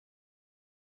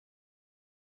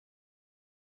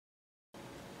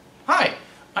Hi,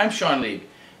 I'm Sean League,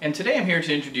 and today I'm here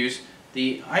to introduce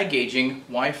the iGAGING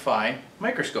Wi-Fi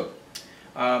microscope.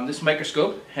 This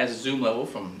microscope has a zoom level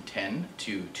from 10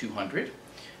 to 200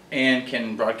 and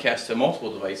can broadcast to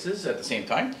multiple devices at the same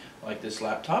time, like this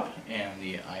laptop and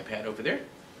the iPad over there.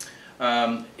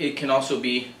 It can also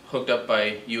be hooked up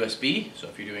by USB, so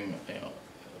if you're doing,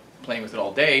 playing with it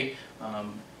all day,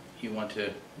 you want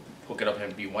to hook it up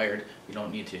and be wired, you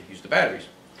don't need to use the batteries.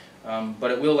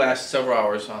 But it will last several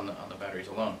hours on the batteries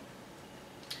alone.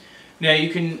 Now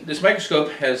this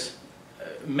microscope has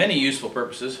many useful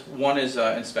purposes. One is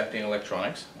inspecting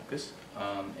electronics like this,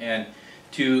 and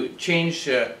to change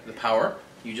the power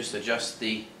you just adjust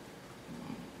the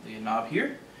knob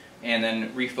here and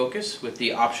then refocus with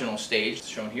the optional stage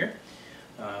shown here.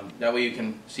 That way you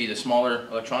can see the smaller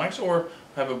electronics or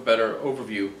have a better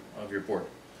overview of your board.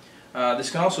 This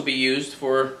can also be used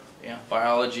for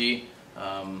biology,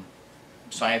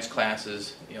 science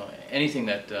classes, anything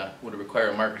that would require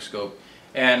a microscope.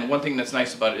 And one thing that's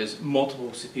nice about it is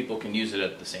multiple people can use it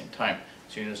at the same time,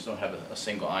 so you just don't have a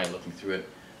single eye looking through it.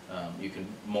 You can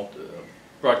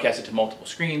broadcast it to multiple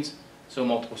screens, so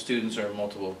multiple students or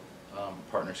multiple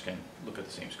partners can look at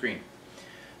the same screen.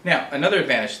 Now, another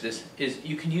advantage to this is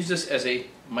you can use this as a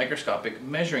microscopic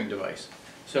measuring device.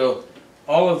 So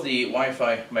all of the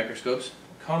Wi-Fi microscopes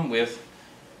come with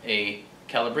a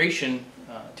calibration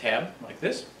tab like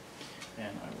this, and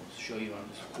I will show you on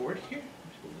this board here.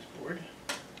 Let's move this board.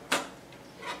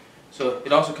 So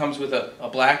it also comes with a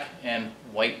black and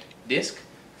white disc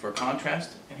for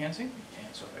contrast enhancing,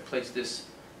 and so if I place this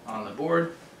on the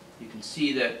board, you can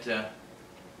see that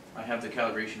I have the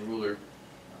calibration ruler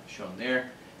shown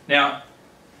there. Now,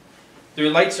 the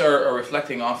lights are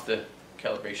reflecting off the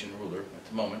calibration ruler at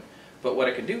the moment, but what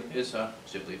I can do is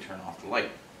simply turn off the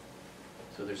light.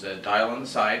 So there's a dial on the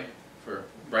side for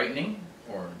brightening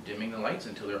or dimming the lights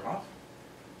until they're off.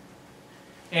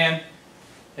 And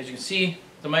as you can see,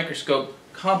 the microscope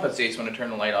compensates when I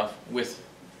turn the light off with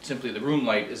simply the room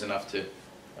light is enough to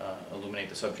illuminate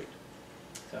the subject.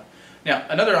 So, now,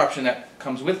 another option that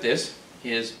comes with this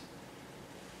is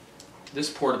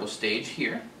this portable stage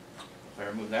here. If I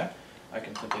remove that, I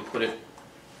can simply put it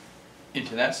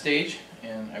into that stage,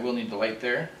 and I will need the light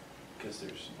there because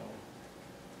there's no...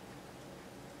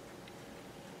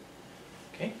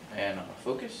 Okay, and I'll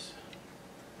focus.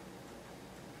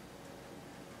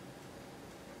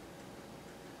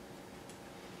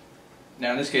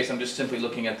 Now in this case I'm just simply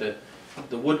looking at the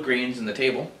wood grains in the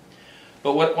table.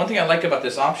 But one thing I like about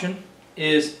this option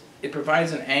is it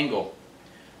provides an angle.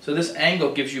 So this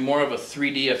angle gives you more of a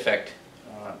 3D effect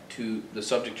to the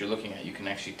subject you're looking at. You can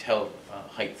actually tell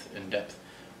height and depth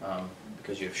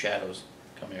because you have shadows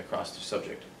coming across the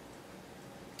subject.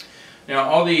 Now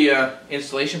all the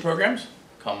installation programs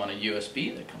come on a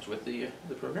USB that comes with the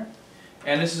program,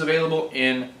 and this is available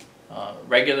in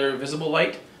regular visible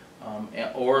light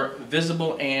or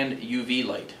visible and UV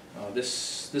light.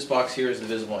 This box here is the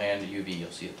visible and UV.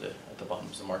 You'll see at the bottom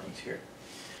of the markings here.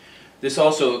 This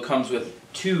also comes with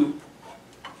two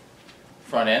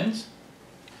front ends,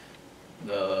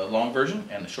 the long version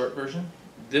and the short version.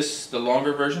 The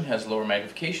longer version has lower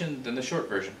magnification than the short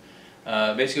version.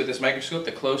 Basically with this microscope,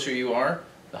 the closer you are,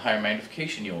 the higher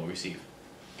magnification you will receive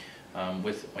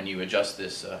when you adjust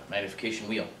this magnification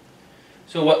wheel.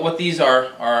 So what these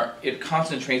are it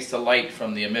concentrates the light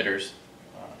from the emitters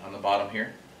on the bottom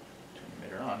here. Turn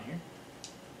the emitter on here.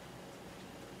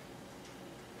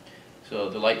 So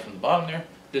the light from the bottom there,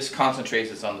 this concentrates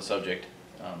it on the subject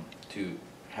to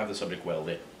have the subject well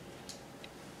lit.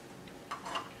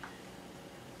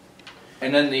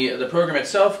 And then the program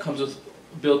itself comes with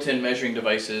built-in measuring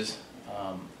devices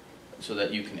so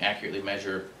that you can accurately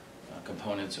measure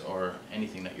components or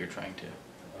anything that you're trying to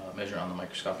measure on the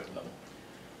microscopic level.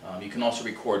 You can also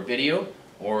record video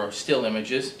or still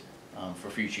images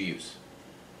for future use.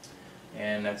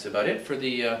 And that's about it for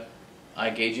the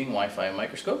iGAGING Wi-Fi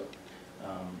microscope.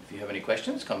 If you have any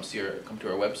questions, come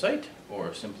to our website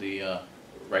or simply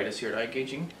write us here at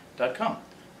iGAGING.com.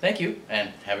 Thank you and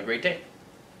have a great day.